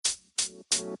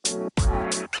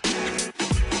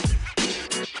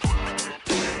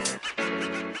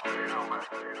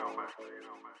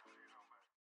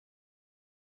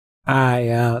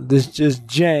This is just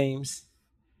James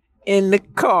in the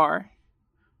car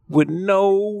with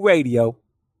no radio.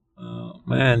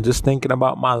 Man, just thinking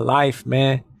about my life,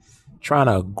 man. Trying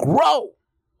to grow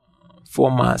for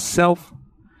myself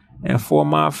and for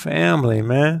my family,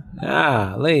 man.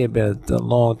 It's been a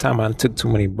long time. I took too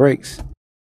many breaks.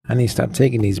 I need to stop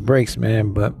taking these breaks,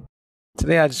 man. But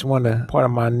today I just want to, part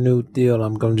of my new deal,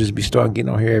 I'm going to just be starting getting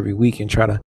on here every week and try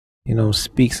to,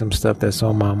 speak some stuff that's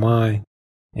on my mind.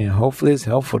 And hopefully it's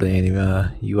helpful to any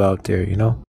you out there,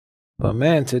 But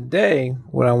man, today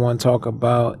what I want to talk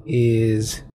about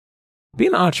is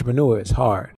being an entrepreneur is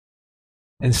hard.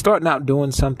 And starting out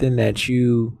doing something that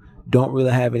you don't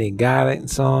really have any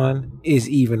guidance on is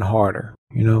even harder,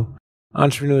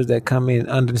 Entrepreneurs that come in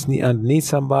underneath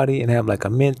somebody and have like a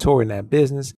mentor in that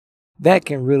business, that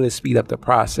can really speed up the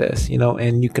process,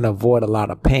 and you can avoid a lot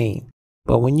of pain.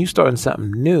 But when you starting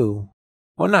something new,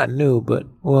 well, not new, but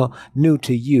new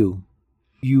to you,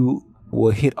 you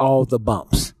will hit all the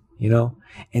bumps, and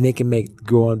it can make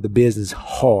growing the business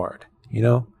hard,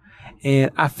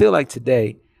 And I feel like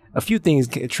today, a few things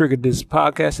triggered this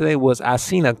podcast today was I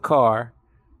seen a car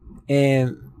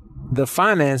and the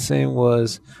financing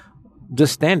was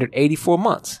just standard 84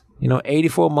 months,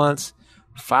 84 months,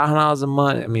 $500 a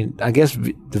month. I mean, I guess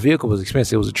the vehicle was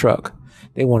expensive. It was a truck.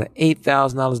 They wanted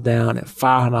 $8,000 down and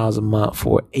 $500 a month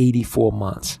for 84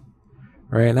 months.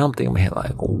 Right. And I'm thinking, man,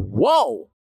 like, whoa.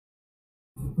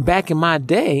 Back in my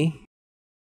day,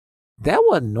 that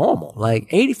wasn't normal. Like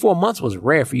 84 months was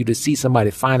rare for you to see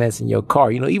somebody financing your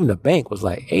car. Even the bank was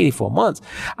like 84 months.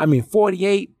 I mean,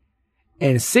 48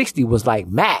 and 60 was like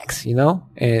max,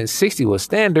 and 60 was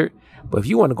standard. But if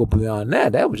you want to go beyond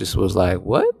that, that was like,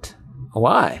 what?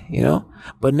 Why?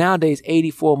 But nowadays,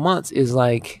 84 months is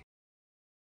like,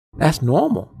 that's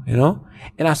normal,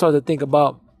 And I started to think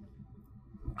about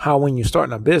how when you're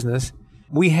starting a business,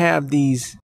 we have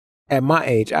these, at my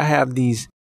age, I have these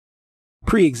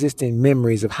pre-existing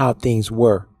memories of how things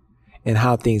were and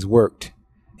how things worked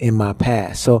in my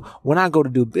past. So when I go to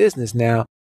do business now,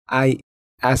 I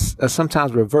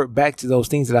sometimes revert back to those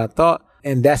things that I thought,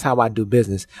 and that's how I do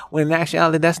business. When in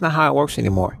actuality, that's not how it works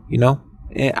anymore,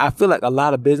 And I feel like a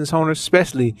lot of business owners,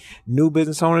 especially new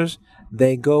business owners,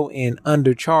 they go and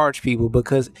undercharge people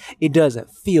because it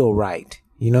doesn't feel right,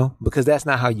 because that's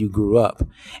not how you grew up.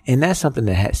 And that's something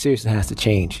that seriously has to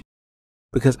change.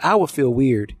 Because I would feel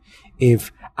weird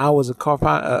if I was a car,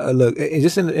 look,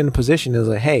 just in a position that was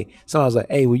like, hey, someone was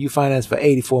like, hey, will you finance for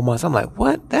 84 months? I'm like,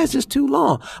 what? That's just too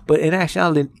long. But in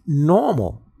actuality,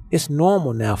 it's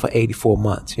normal now for 84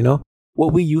 months,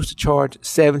 What we used to charge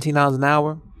 $17 an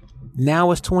hour,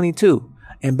 now it's 22.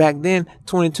 And back then,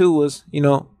 22 was,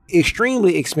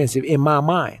 extremely expensive in my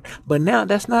mind. But now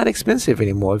that's not expensive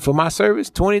anymore. For my service,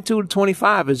 22 to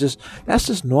 25 that's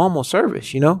just normal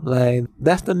service, like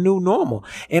that's the new normal.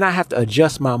 And I have to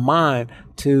adjust my mind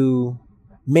to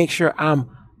make sure I'm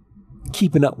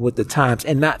keeping up with the times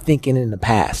and not thinking in the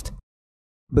past.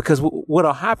 Because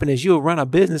what'll happen is you'll run a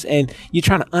business and you're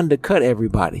trying to undercut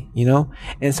everybody,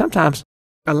 and sometimes,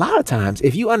 a lot of times,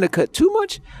 if you undercut too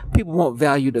much, people won't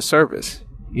value the service.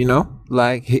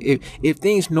 Like if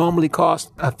things normally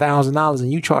cost $1,000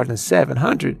 and you charging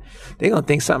 $700, they're going to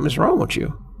think something's wrong with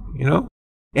you,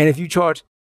 And if you charge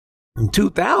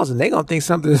 $2,000, they're going to think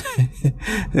something,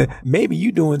 maybe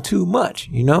you doing too much,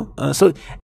 So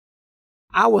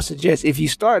I would suggest if you're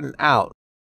starting out,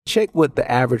 check what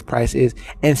the average price is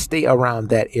and stay around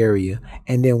that area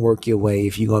and then work your way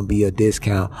if you're going to be a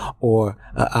discount or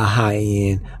a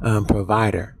high-end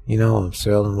provider,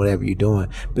 selling whatever you're doing.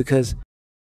 Because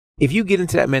if you get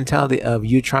into that mentality of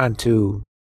you trying to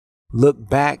look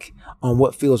back on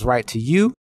what feels right to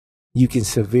you, you can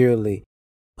severely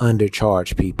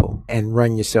undercharge people and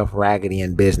run yourself raggedy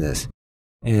in business.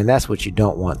 And that's what you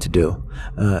don't want to do.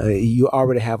 You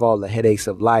already have all the headaches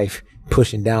of life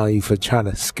pushing down on you for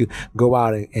trying to go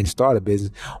out and start a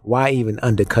business. Why even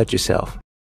undercut yourself?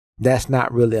 That's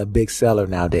not really a big seller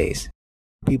nowadays.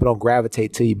 People don't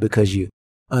gravitate to you because you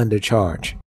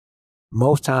undercharge.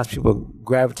 Most times people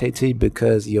gravitate to you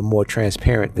because you're more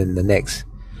transparent than the next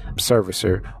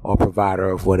servicer or provider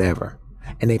of whatever.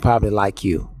 And they probably like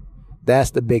you.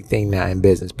 That's the big thing now in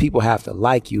business. People have to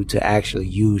like you to actually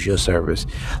use your service.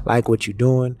 Like what you're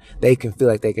doing. They can feel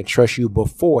like they can trust you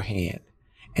beforehand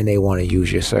and they want to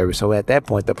use your service. So at that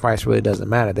point, the price really doesn't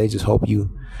matter. They just hope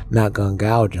you not going to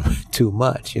gouge them too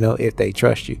much, if they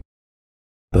trust you.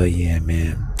 But yeah,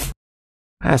 man.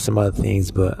 I have some other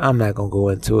things, but I'm not going to go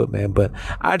into it, man. But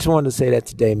I just wanted to say that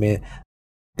today, man.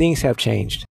 Things have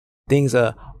changed. Things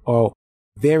are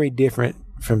very different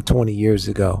from 20 years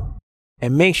ago.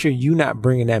 And make sure you're not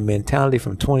bringing that mentality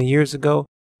from 20 years ago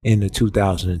into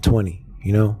 2020,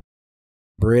 you know?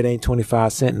 Bread ain't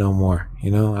 25 cents no more,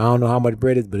 you know? I don't know how much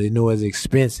bread is, but I know it's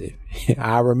expensive.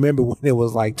 I remember when it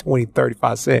was like 20,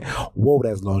 35 cents. Whoa,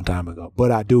 that's a long time ago.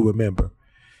 But I do remember.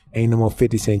 Ain't no more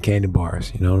 50-cent candy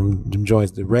bars, you know? Them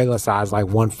joints, the regular size like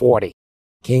 140,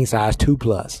 king size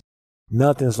 2+.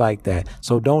 Nothing's like that.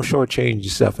 So don't shortchange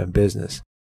yourself in business.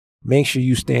 Make sure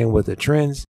you stand with the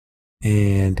trends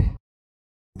and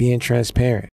being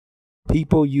transparent.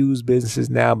 People use businesses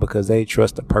now because they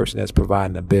trust the person that's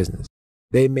providing the business.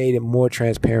 They made it more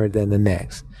transparent than the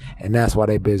next. And that's why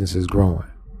their business is growing.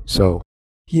 So,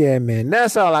 yeah, man,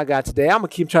 that's all I got today. I'm going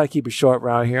to try to keep it short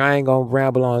around here. I ain't going to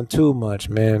ramble on too much,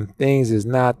 man. Things is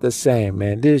not the same,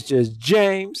 man. This is just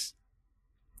James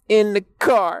in the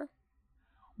car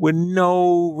with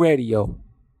no radio.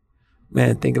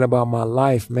 Man, thinking about my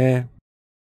life, man.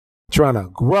 Trying to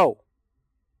grow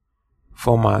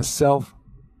for myself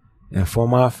and for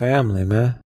my family,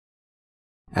 man.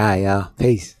 All right, y'all.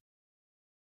 Peace.